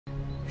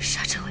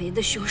杀这位爷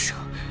的凶手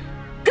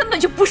根本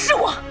就不是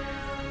我。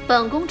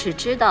本宫只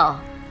知道，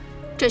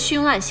这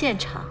凶案现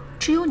场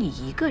只有你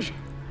一个人，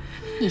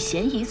你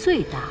嫌疑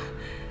最大。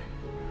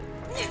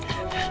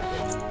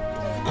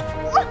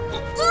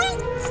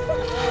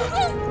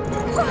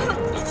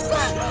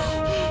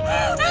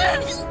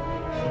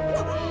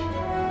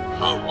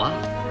好啊，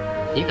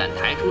你敢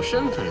抬出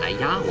身份来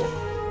压我？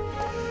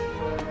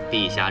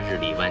陛下日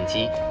理万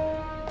机，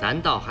难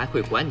道还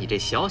会管你这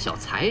小小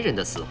才人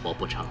的死活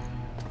不成？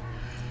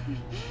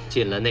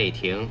进了内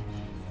廷，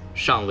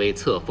尚未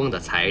册封的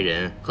才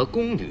人和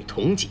宫女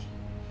同级，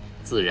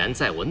自然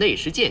在我内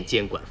侍监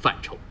监管范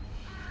畴。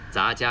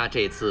咱家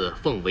这次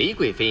奉韦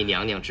贵妃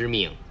娘娘之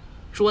命，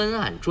专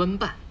案专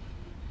办。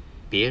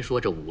别说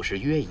这50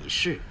约已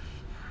逝，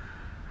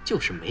就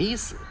是没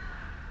死，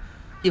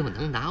又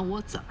能拿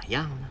我怎么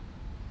样呢？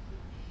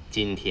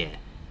今天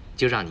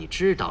就让你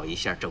知道一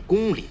下这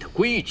宫里的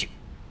规矩。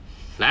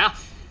来啊，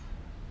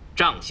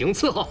杖刑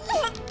伺候。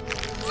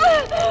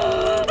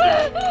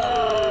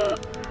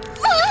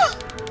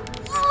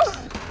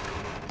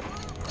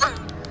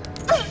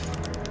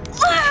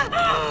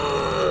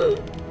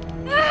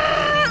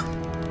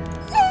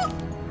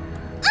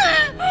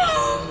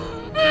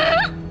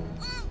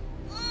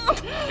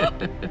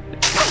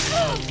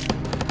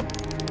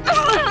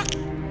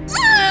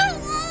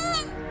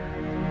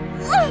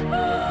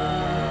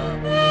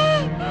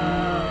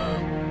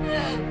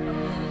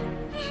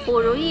不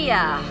如意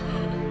呀，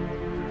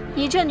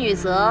你这女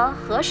则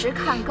何时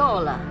看够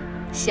了，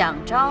想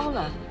招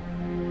了，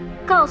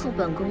告诉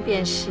本宫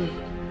便是。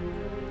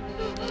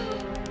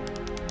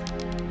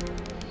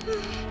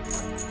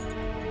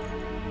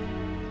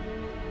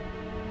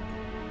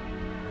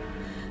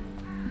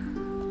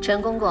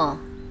陈公公，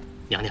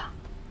娘娘，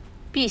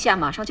陛下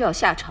马上就要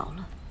下朝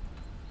了，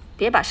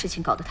别把事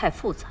情搞得太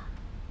复杂。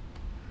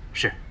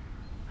是。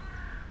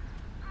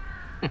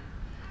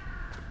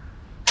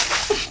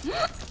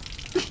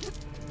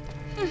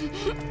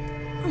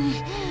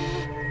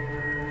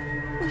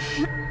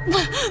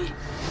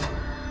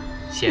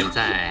现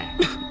在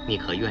你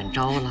可愿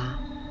招啦？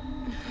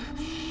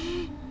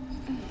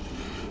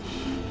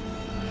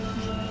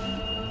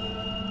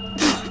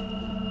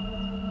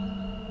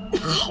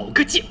好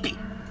个贱婢，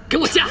给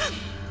我加！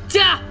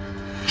加！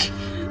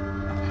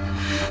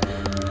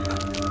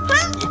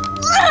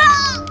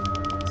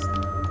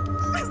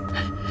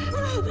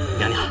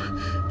娘娘，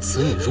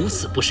此女如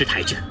此不识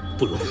抬举，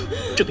不如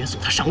这边送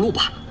她上路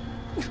吧。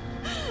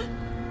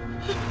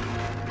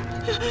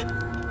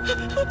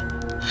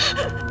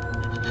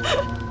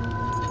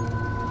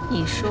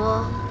你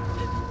说，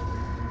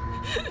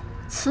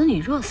此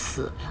女若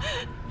死了，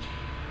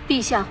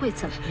陛下会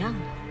怎么样呢？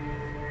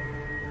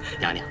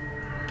娘娘，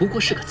不过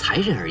是个才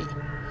人而已，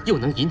又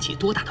能引起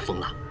多大的风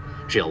浪？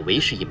只要韦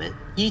氏一门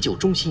依旧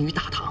忠心于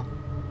大唐，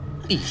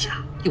陛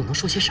下又能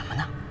说些什么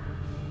呢？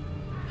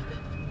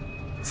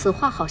此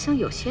话好像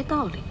有些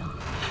道理啊。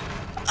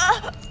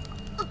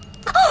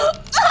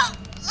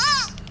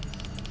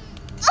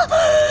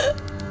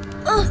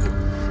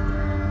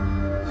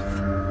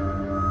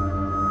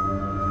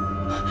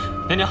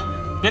娘娘，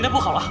娘娘不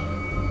好了！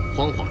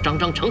慌慌张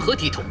张，成何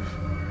体统？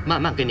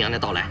慢慢跟娘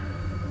娘道来。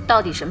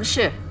到底什么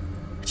事？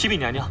启禀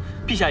娘娘，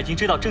陛下已经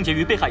知道郑婕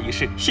妤被害一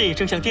事，现已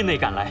正向殿内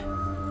赶来。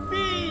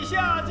陛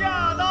下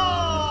驾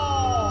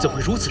到！怎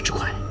会如此之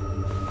快？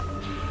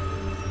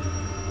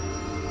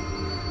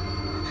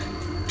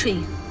春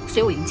莹，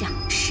随我迎驾。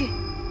是。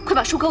快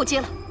把书给我接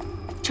了。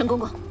陈公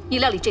公，你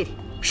料理这里。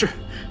是。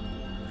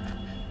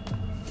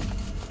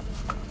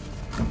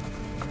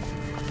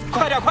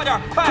快点，快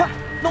点，快！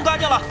弄干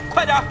净了，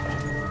快点！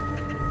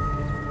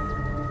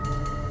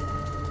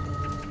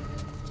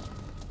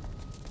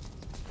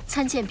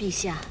参见陛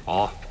下。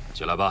好，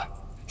起来吧。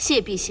谢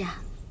陛下。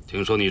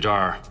听说你这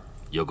儿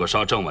有个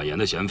杀郑婉言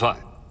的嫌犯，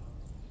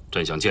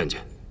朕想见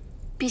见。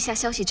陛下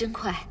消息真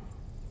快，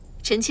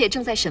臣妾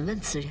正在审问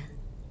此人。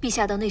陛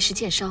下到内侍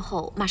监稍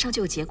后，马上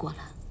就有结果了。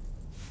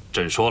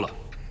朕说了，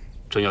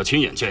朕要亲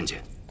眼见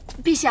见。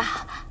陛下。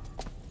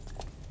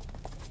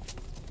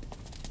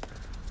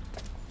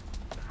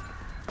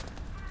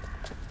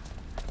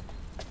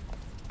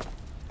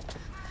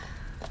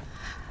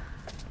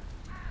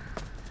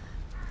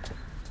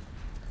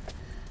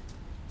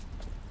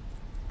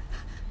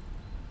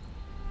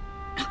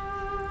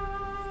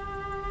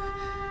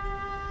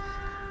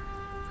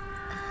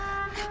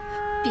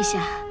陛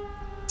下，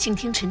请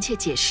听臣妾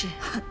解释。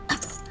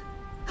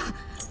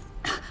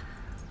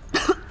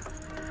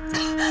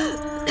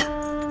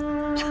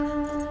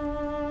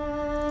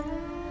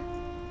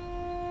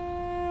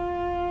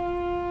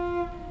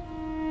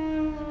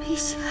陛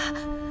下，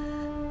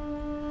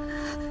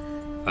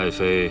爱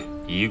妃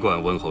一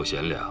贯温厚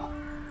贤良，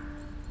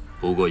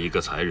不过一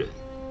个才人，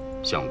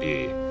想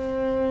必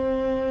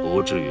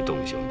不至于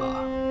动刑吧？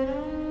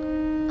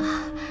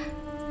啊，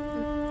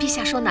陛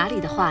下说哪里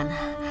的话呢？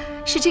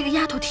是这个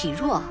丫头体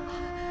弱，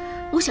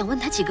我想问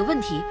她几个问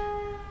题，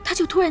她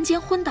就突然间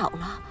昏倒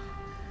了，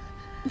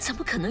怎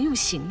么可能用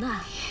刑呢？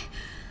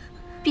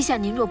陛下，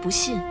您若不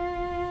信，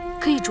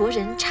可以着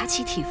人查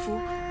其体肤，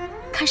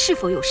看看是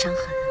否有伤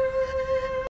痕。